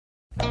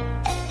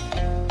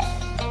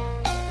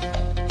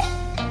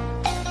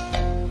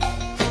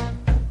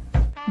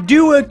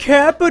do a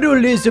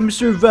capitalism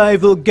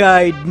survival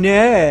guide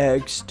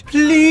next.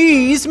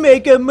 Please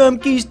make a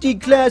Mumkey's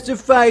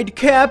Declassified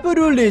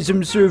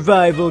capitalism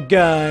survival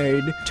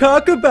guide.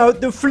 Talk about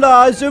the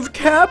flaws of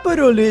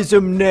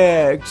capitalism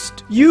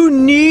next. You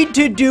need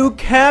to do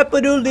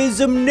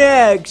capitalism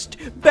next.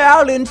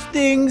 Balance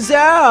things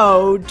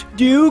out.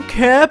 Do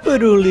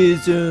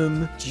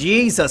capitalism.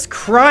 Jesus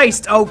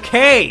Christ,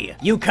 okay.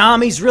 You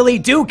commies really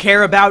do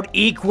care about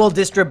equal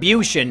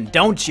distribution,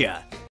 don't ya?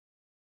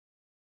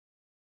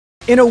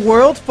 In a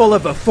world full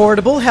of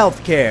affordable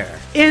healthcare,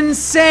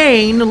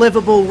 insane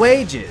livable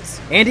wages,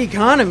 and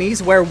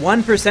economies where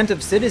 1%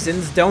 of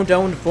citizens don't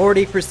own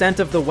 40%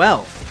 of the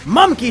wealth,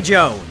 Mumkey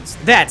Jones,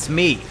 that's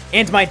me,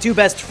 and my two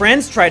best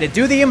friends try to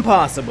do the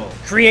impossible.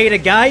 Create a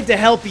guide to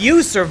help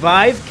you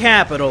survive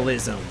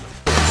capitalism.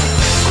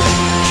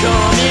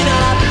 Coming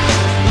up,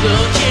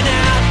 looking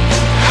out,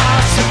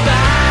 I'll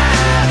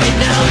survive,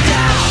 no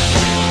doubt.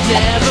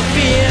 Never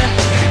fear,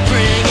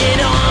 bring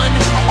it on,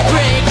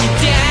 break it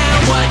down,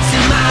 what's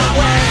in my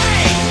way?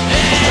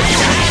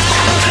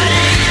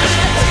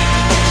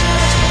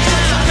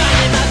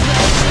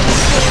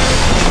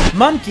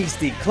 Mumkey's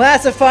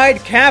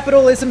Declassified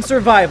Capitalism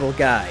Survival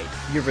Guide.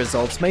 Your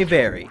results may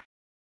vary.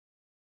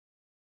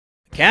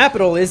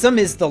 Capitalism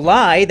is the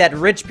lie that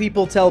rich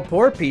people tell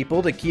poor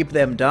people to keep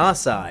them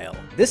docile.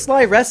 This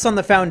lie rests on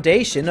the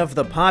foundation of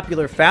the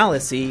popular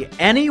fallacy,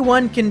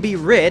 anyone can be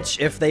rich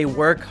if they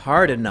work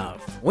hard enough.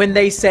 When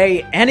they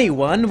say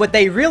anyone, what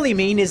they really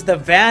mean is the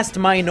vast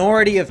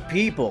minority of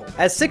people,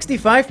 as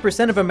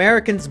 65% of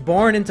Americans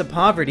born into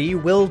poverty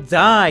will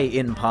die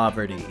in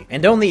poverty,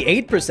 and only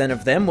 8%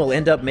 of them will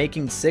end up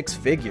making six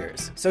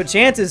figures. So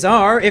chances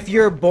are, if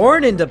you're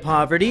born into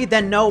poverty,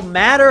 then no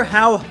matter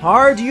how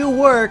hard you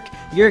work,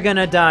 you're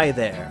gonna die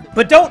there.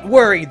 But don't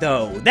worry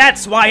though,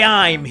 that's why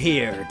I'm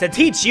here, to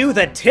teach you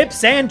the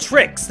tips and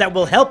tricks that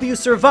will help you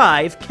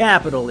survive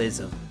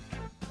capitalism.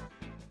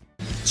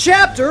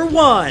 Chapter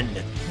 1.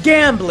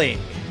 Gambling.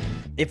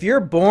 If you're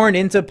born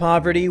into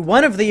poverty,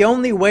 one of the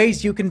only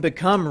ways you can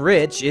become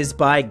rich is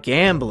by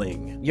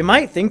gambling. You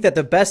might think that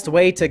the best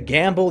way to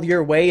gamble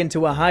your way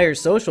into a higher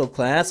social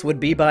class would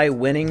be by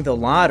winning the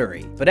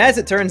lottery. But as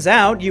it turns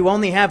out, you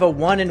only have a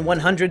 1 in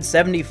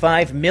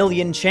 175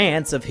 million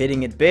chance of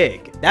hitting it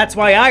big. That's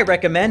why I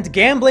recommend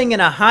gambling in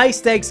a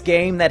high-stakes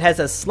game that has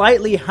a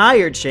slightly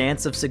higher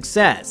chance of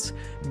success.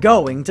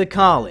 Going to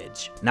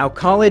college. Now,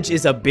 college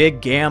is a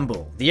big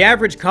gamble. The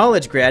average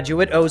college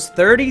graduate owes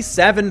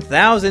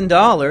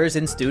 $37,000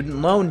 in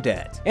student loan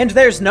debt. And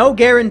there's no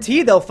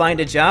guarantee they'll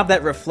find a job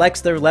that reflects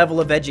their level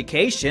of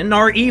education,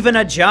 or even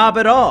a job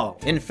at all.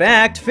 In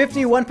fact,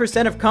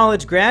 51% of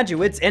college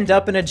graduates end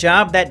up in a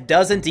job that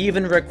doesn't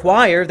even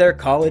require their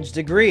college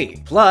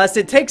degree. Plus,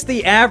 it takes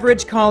the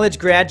average college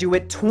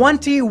graduate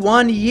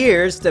 21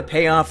 years to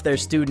pay off their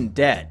student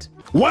debt.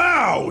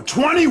 Wow,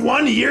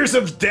 21 years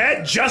of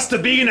debt just to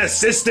be an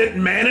assistant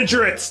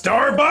manager at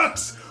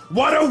Starbucks?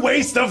 What a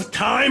waste of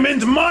time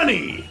and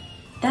money!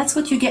 That's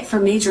what you get for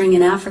majoring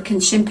in African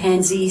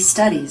chimpanzee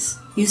studies,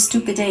 you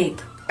stupid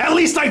ape. At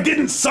least I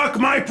didn't suck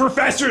my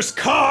professor's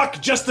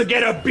cock just to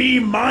get a B-,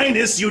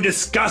 you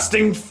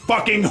disgusting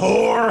fucking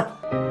whore!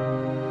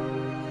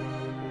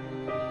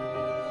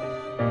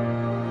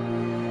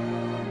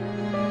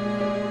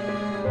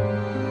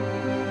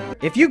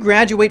 If you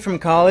graduate from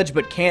college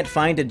but can't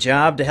find a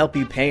job to help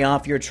you pay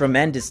off your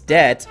tremendous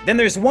debt, then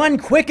there's one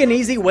quick and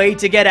easy way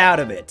to get out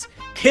of it.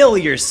 Kill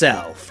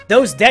yourself.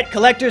 Those debt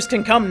collectors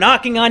can come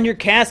knocking on your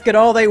casket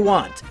all they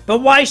want, but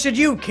why should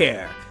you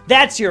care?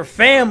 That's your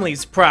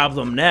family's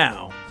problem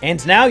now.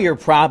 And now you're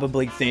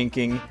probably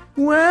thinking,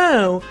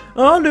 wow,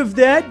 all of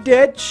that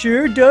debt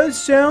sure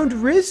does sound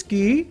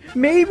risky.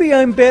 Maybe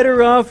I'm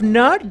better off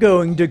not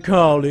going to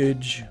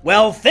college.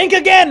 well, think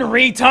again,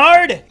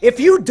 retard! If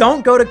you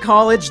don't go to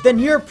college, then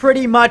you're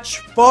pretty much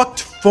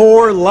fucked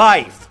for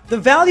life. The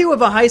value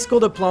of a high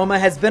school diploma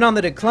has been on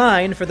the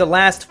decline for the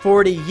last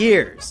 40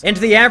 years, and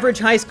the average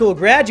high school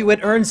graduate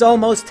earns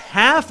almost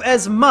half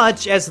as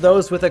much as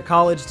those with a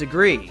college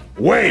degree.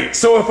 Wait,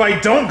 so if I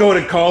don't go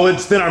to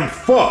college, then I'm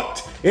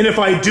fucked. And if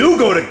I do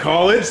go to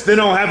college,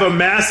 then I'll have a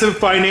massive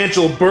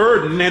financial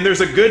burden, and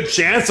there's a good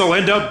chance I'll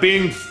end up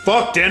being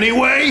fucked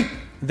anyway?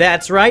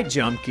 That's right,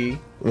 Jumpkey.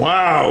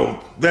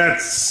 Wow,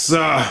 that's,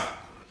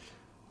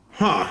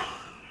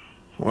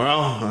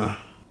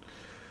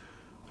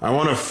 I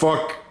wanna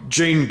fuck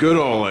Jane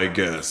Goodall, I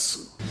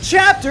guess.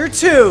 Chapter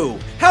 2.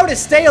 How to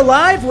stay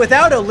alive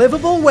without a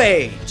livable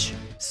wage.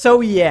 So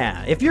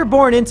yeah, if you're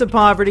born into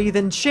poverty,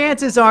 then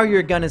chances are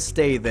you're gonna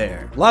stay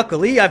there.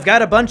 Luckily, I've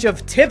got a bunch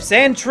of tips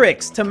and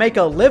tricks to make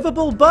a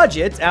livable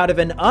budget out of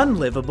an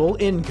unlivable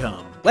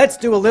income. Let's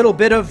do a little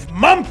bit of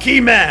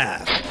Mumkey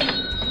math!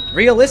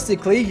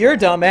 Realistically, your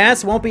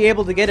dumbass won't be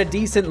able to get a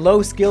decent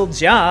low-skilled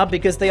job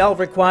because they all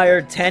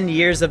require 10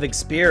 years of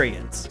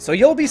experience. So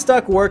you'll be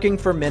stuck working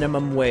for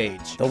minimum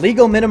wage. The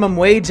legal minimum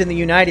wage in the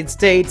United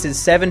States is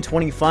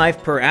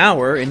 $7.25 per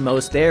hour in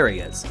most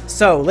areas.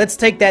 So let's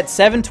take that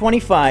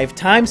 $7.25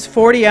 times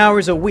 40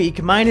 hours a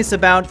week minus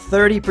about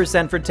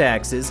 30% for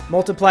taxes,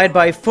 multiplied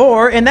by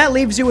 4, and that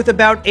leaves you with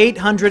about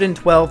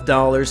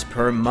 $812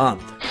 per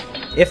month.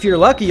 If you're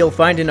lucky, you'll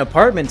find an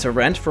apartment to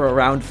rent for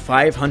around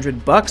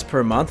 $500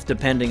 per month,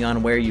 depending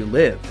on where you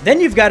live.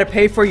 Then you've got to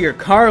pay for your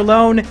car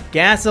loan,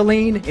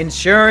 gasoline,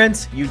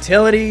 insurance,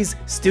 utilities,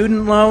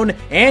 student loan,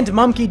 and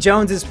Mumkey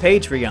Jones's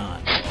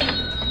Patreon.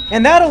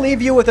 And that'll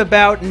leave you with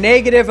about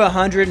negative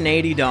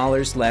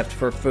 $180 left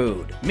for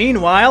food.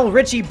 Meanwhile,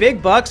 Richie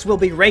Big Bucks will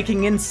be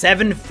raking in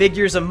 7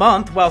 figures a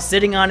month while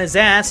sitting on his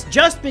ass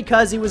just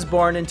because he was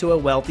born into a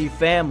wealthy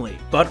family.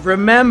 But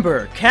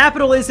remember,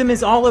 capitalism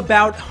is all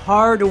about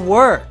hard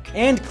work.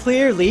 And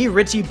clearly,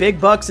 Richie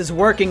Big Bucks is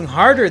working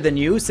harder than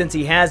you since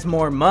he has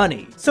more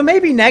money. So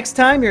maybe next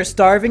time you're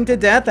starving to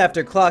death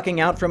after clocking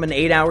out from an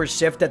 8-hour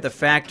shift at the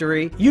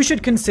factory, you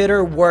should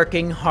consider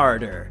working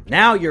harder.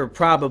 Now you're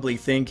probably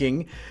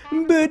thinking,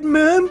 but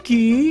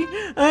Mumkey,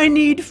 I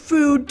need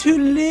food to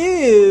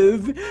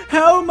live.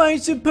 How am I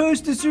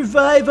supposed to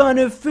survive on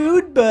a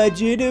food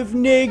budget of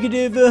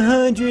negative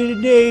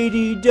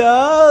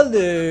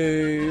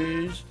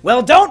 $180?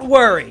 Well, don't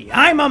worry,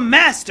 I'm a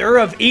master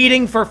of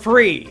eating for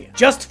free.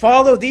 Just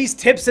follow these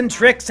tips and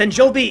tricks and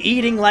you'll be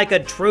eating like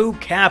a true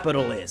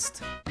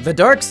capitalist. The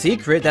dark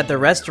secret that the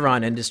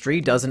restaurant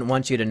industry doesn't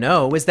want you to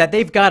know is that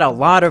they've got a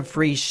lot of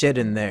free shit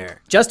in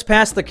there. Just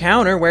past the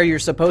counter where you're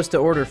supposed to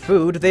order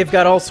food, they've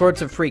got all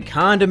sorts of free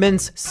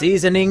condiments,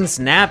 seasonings,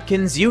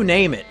 napkins, you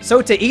name it.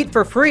 So to eat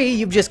for free,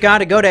 you've just got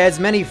to go to as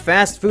many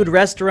fast food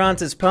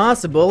restaurants as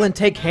possible and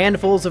take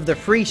handfuls of the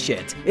free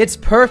shit. It's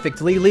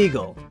perfectly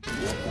legal.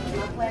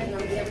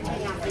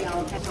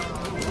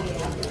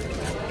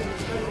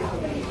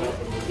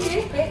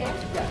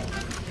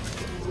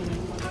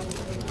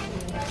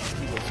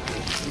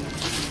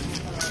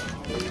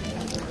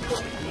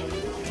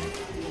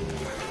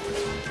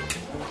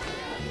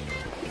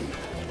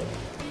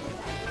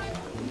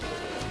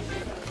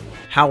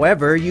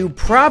 However, you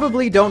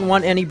probably don't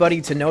want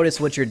anybody to notice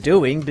what you're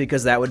doing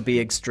because that would be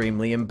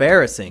extremely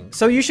embarrassing.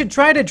 So you should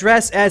try to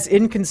dress as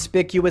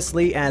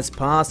inconspicuously as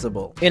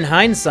possible. In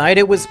hindsight,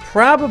 it was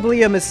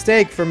probably a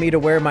mistake for me to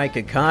wear my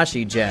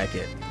Kakashi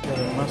jacket.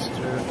 Mustard.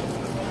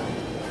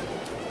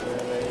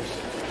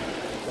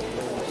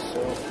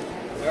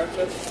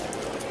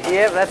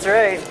 Yep, that's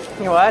right.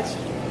 You watch?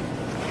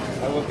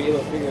 I won't be able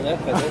to figure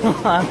that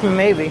out.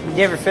 Maybe. Did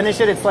you ever finish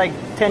it? It's like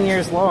 10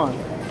 years long.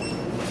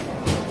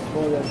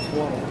 More than 20.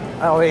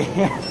 Oh,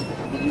 yeah.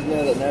 Did you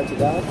know that Naruto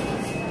died?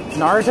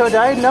 Naruto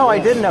died? No, I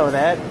did know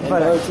that. And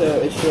But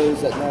Naruto, it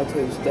shows that Naruto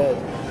is dead.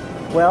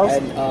 well,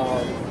 And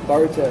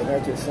Baruto,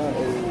 Naruto's son,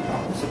 who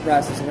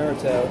surpasses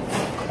Naruto,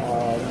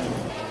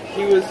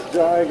 he was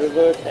drawing a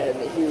look, and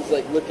he was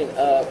like looking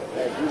up,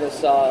 and Yuna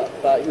saw,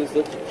 but she was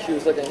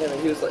looking at him,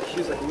 and she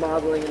was like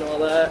modeling and all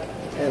that.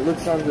 And it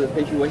looks onto the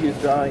picture what he was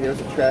drawing. There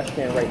was a trash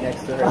can right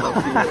next to her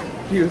that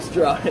he was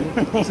drawing.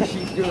 So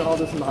she's doing all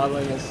this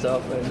modeling and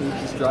stuff, and he's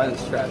just drawing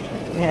this trash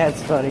can. yeah,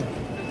 it's funny.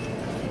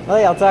 Well,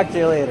 yeah, I'll talk to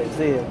you later.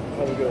 See you.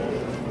 How you going?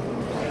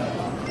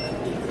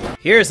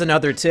 Here's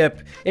another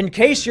tip. In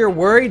case you're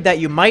worried that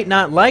you might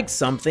not like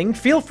something,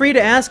 feel free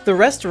to ask the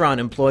restaurant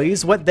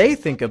employees what they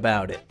think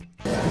about it.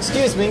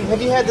 Excuse me, have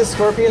you had the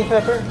scorpion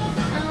pepper?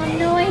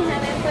 No, I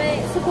haven't,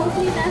 but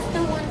supposedly that's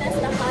the one that's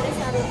the hottest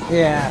out of.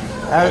 Yeah.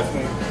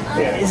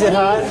 Is it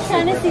hot? I'm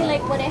trying to see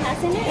like what it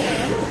has in it.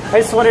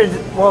 I just wondered,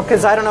 well,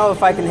 because I don't know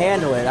if I can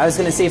handle it. I was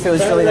going to see if it was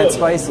really that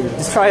spicy.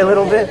 Just try a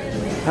little bit?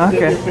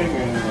 Okay.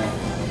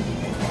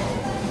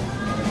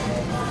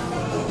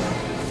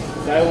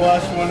 I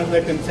washed one of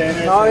the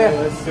containers. Oh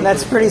yeah,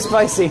 that's pretty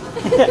spicy.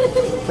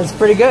 That's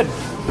pretty good.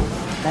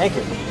 Thank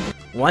you.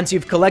 Once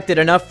you've collected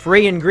enough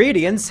free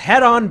ingredients,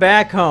 head on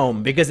back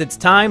home, because it's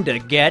time to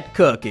get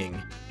cooking.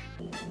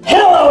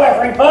 Hello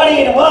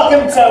everybody and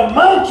welcome to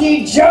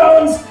Mumkey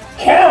Jones'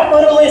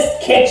 Capitalist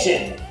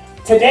Kitchen.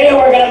 Today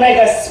we're going to make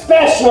a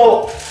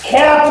special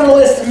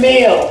capitalist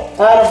meal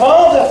out of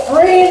all the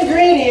free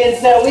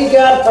ingredients that we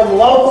got from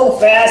local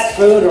fast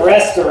food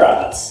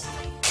restaurants.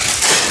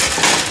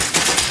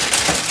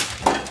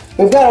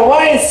 We've got a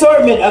wide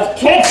assortment of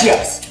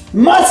ketchups,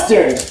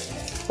 mustard,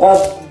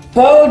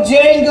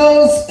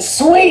 Bojangles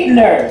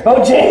sweetener,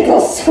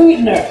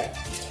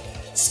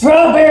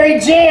 strawberry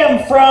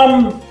jam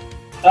from,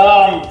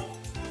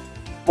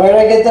 where did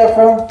I get that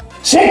from?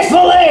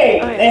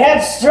 Chick-fil-A! They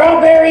have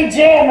strawberry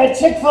jam at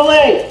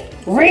Chick-fil-A.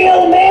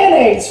 Real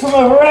mayonnaise from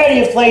a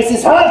variety of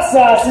places, hot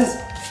sauces.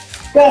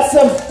 Got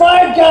some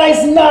Five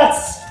Guys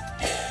nuts.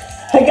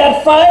 I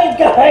got Five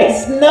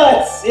Guys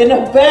nuts in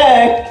a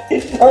bag.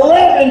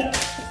 11.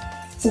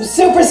 Some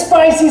super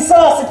spicy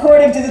sauce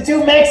according to the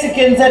 2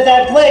 Mexicans at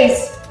that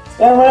place.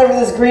 And whatever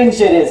this green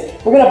shit is.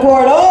 We're gonna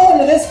pour it all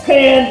into this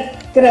pan.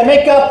 Gonna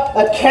make up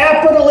a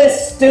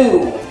capitalist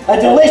stew. A a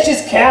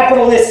delicious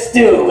capitalist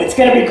stew. It's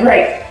gonna be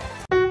great.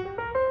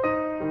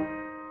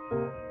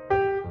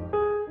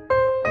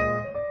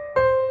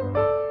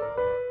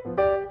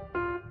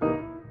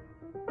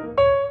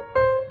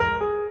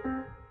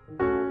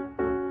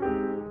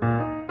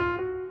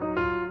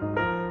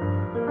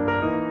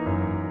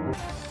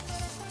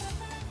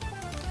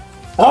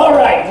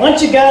 Alright,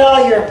 once you got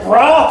all your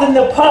broth in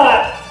the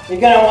pot,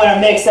 you're gonna want to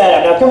mix that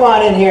up. Now come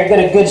on in here and get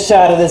a good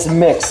shot of this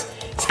mix.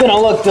 It's gonna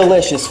look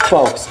delicious,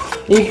 folks.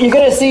 You're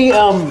gonna see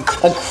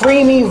a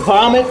creamy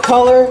vomit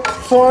color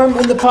form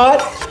in the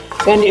pot,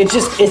 and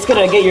it's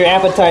gonna get your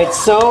appetite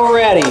so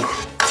ready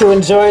to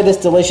enjoy this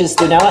delicious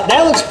stew. Now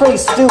that looks pretty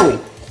stewy.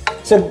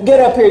 So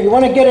get up here, you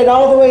wanna get it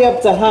all the way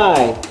up to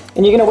high,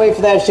 and you're gonna wait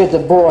for that shit to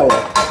boil.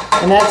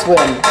 And that's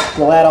when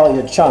you'll add all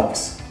your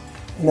chunks.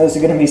 And those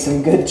are gonna be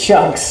some good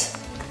chunks.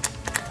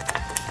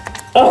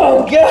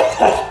 Oh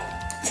God!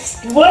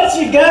 Once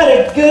you got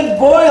a good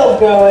boil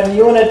going,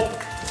 you wanna...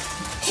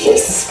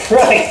 Jesus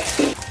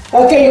Christ!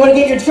 Okay, you wanna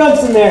get your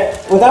chunks in there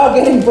without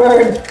getting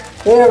burned.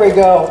 There we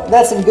go.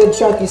 That's some good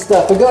chunky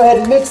stuff. But go ahead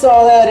and mix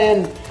all that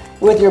in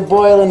with your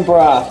boiling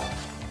broth.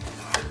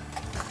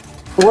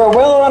 We're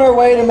well on our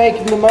way to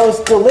making the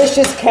most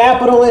delicious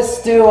capitalist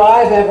stew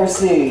I've ever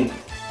seen.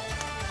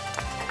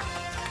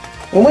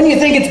 And when you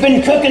think it's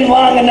been cooking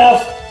long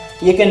enough,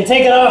 you can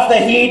take it off the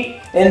heat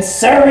and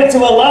serve it to a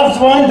loved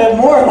one, but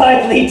more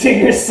likely to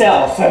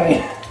yourself. I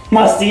mean,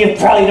 most of you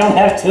probably don't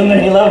have too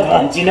many loved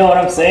ones, you know what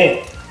I'm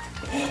saying?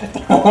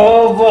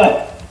 Oh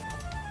boy.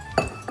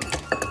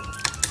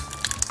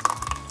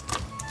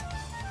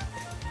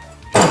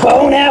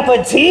 Bon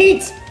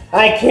appetit!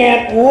 I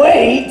can't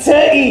wait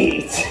to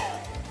eat!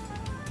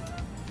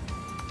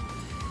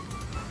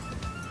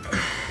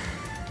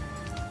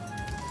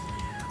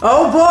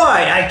 Oh boy,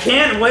 I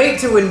can't wait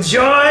to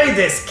enjoy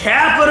this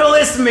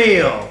capitalist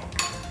meal.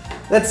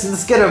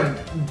 Let's get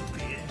a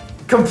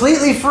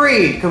completely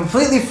free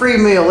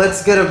meal.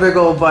 Let's get a big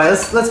old bite.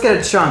 Let's get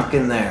a chunk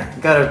in there.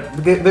 Got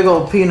a big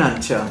old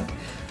peanut chunk.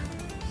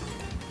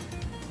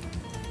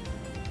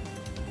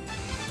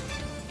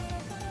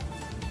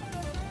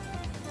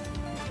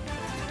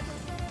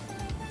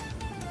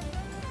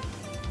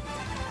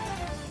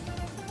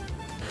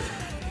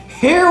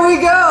 Here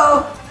we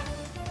go.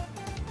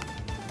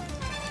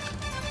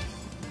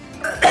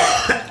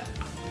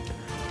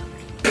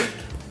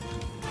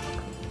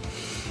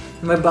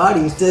 My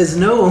body says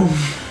no.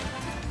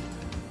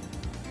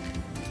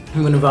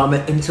 I'm gonna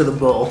vomit into the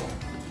bowl.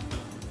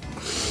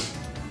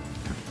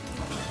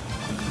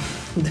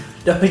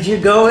 Don't you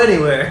go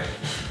anywhere.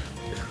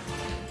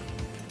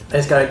 I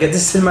just gotta get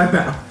this in my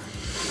mouth.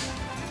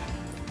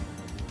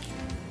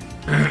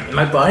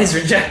 My body's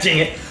rejecting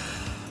it.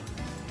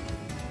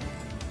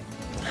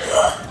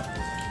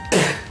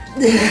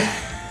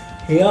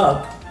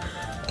 Yup.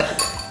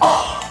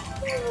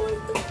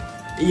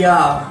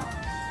 Yeah.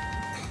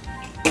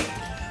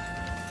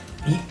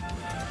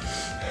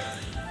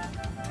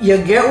 You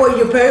get what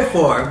you pay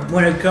for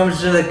when it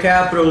comes to the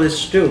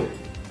capitalist stew.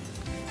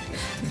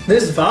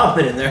 There's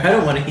vomit in there. I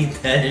don't want to eat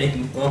that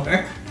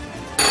anymore.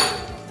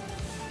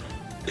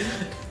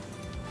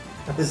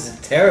 That was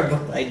a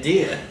terrible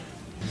idea.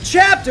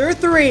 Chapter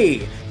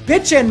 3.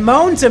 Bitch and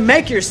moan to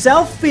make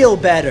yourself feel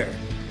better.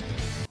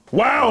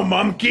 Wow,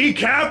 Mumkey,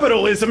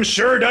 capitalism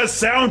sure does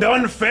sound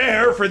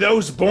unfair for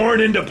those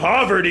born into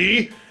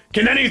poverty.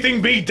 Can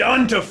anything be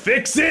done to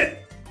fix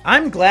it?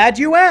 I'm glad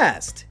you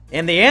asked.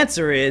 And the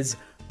answer is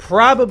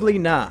probably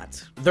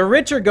not. The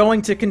rich are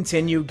going to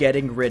continue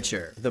getting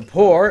richer. The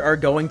poor are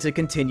going to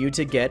continue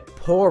to get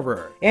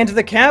poorer. And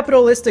the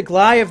capitalistic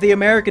lie of the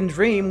American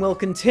dream will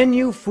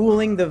continue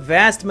fooling the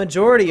vast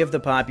majority of the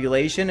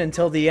population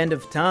until the end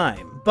of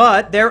time.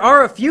 But there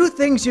are a few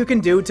things you can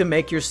do to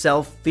make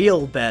yourself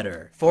feel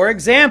better. For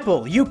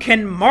example, you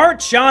can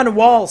march on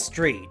Wall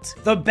Street.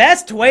 The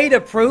best way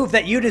to prove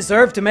that you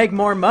deserve to make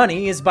more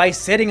money is by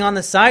sitting on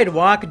the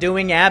sidewalk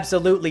doing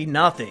absolutely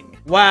nothing.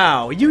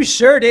 Wow, you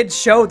sure did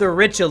show the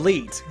rich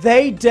elite.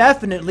 They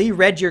definitely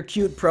read your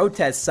cute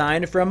protest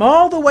sign from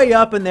all the way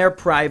up in their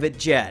private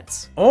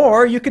jets.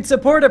 Or you could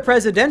support a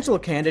presidential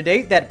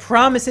candidate that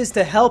promises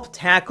to help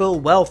tackle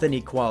wealth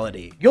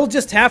inequality. You'll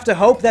just have to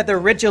hope that the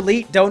rich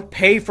elite don't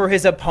pay for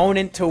his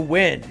opponent to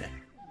win.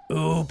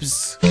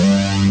 Oops.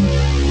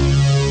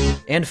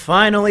 And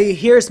finally,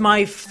 here's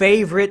my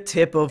favorite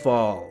tip of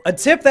all. A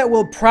tip that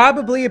will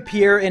probably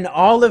appear in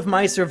all of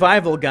my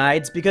survival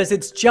guides because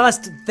it's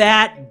just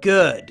that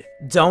good.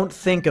 Don't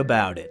think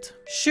about it.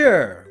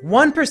 Sure,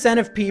 1%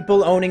 of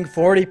people owning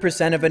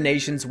 40% of a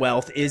nation's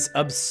wealth is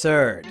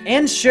absurd.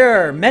 And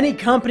sure, many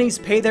companies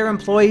pay their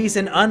employees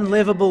an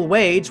unlivable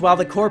wage while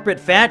the corporate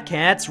fat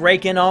cats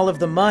rake in all of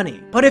the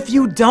money. But if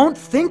you don't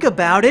think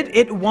about it,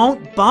 it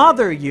won't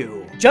bother you.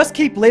 Just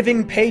keep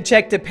living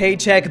paycheck to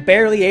paycheck,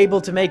 barely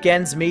able to make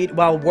ends meet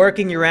while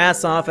working your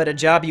ass off at a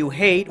job you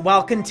hate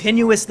while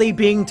continuously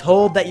being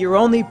told that you're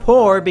only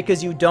poor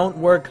because you don't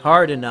work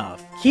hard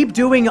enough. Keep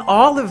doing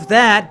all of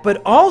that, but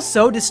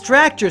also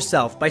distract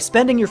yourself by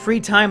spending your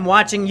free time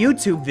watching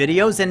YouTube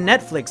videos and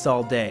Netflix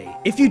all day.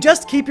 If you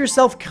just keep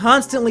yourself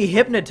constantly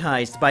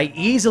hypnotized by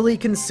easily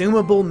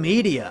consumable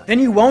media, then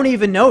you won't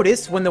even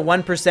notice when the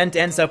 1%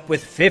 ends up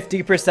with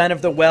 50%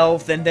 of the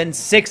wealth, and then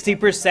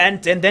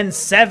 60%, and then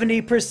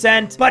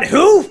 70%. But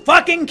who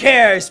fucking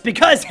cares?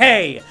 Because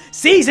hey,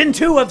 Season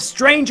 2 of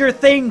Stranger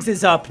Things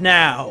is up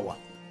now!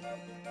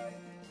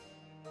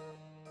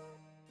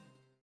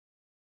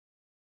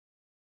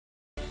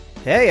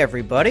 Hey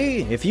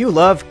everybody, if you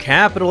love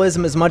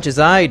capitalism as much as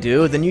I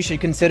do, then you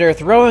should consider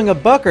throwing a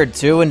buck or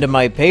two into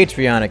my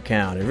Patreon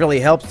account. It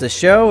really helps the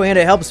show, and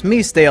it helps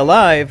me stay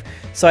alive,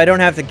 so I don't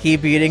have to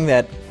keep eating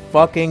that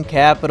fucking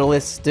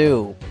capitalist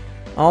stew.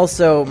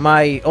 Also,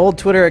 my old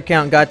Twitter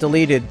account got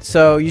deleted,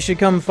 so you should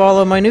come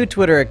follow my new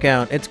Twitter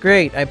account. It's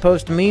great, I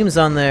post memes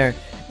on there,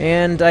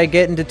 and I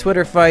get into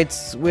Twitter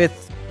fights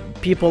with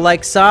people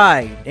like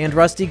Psy and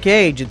Rusty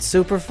Cage. It's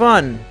super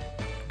fun.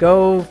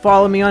 Go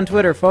follow me on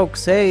Twitter,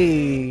 folks.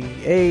 Hey,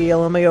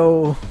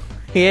 LMAO.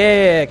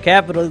 Yeah,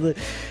 capitalism.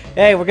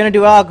 Hey, we're gonna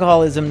do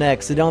alcoholism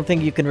next, so don't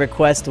think you can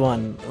request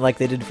one like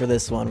they did for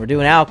this one. We're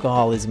doing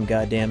alcoholism,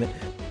 goddammit.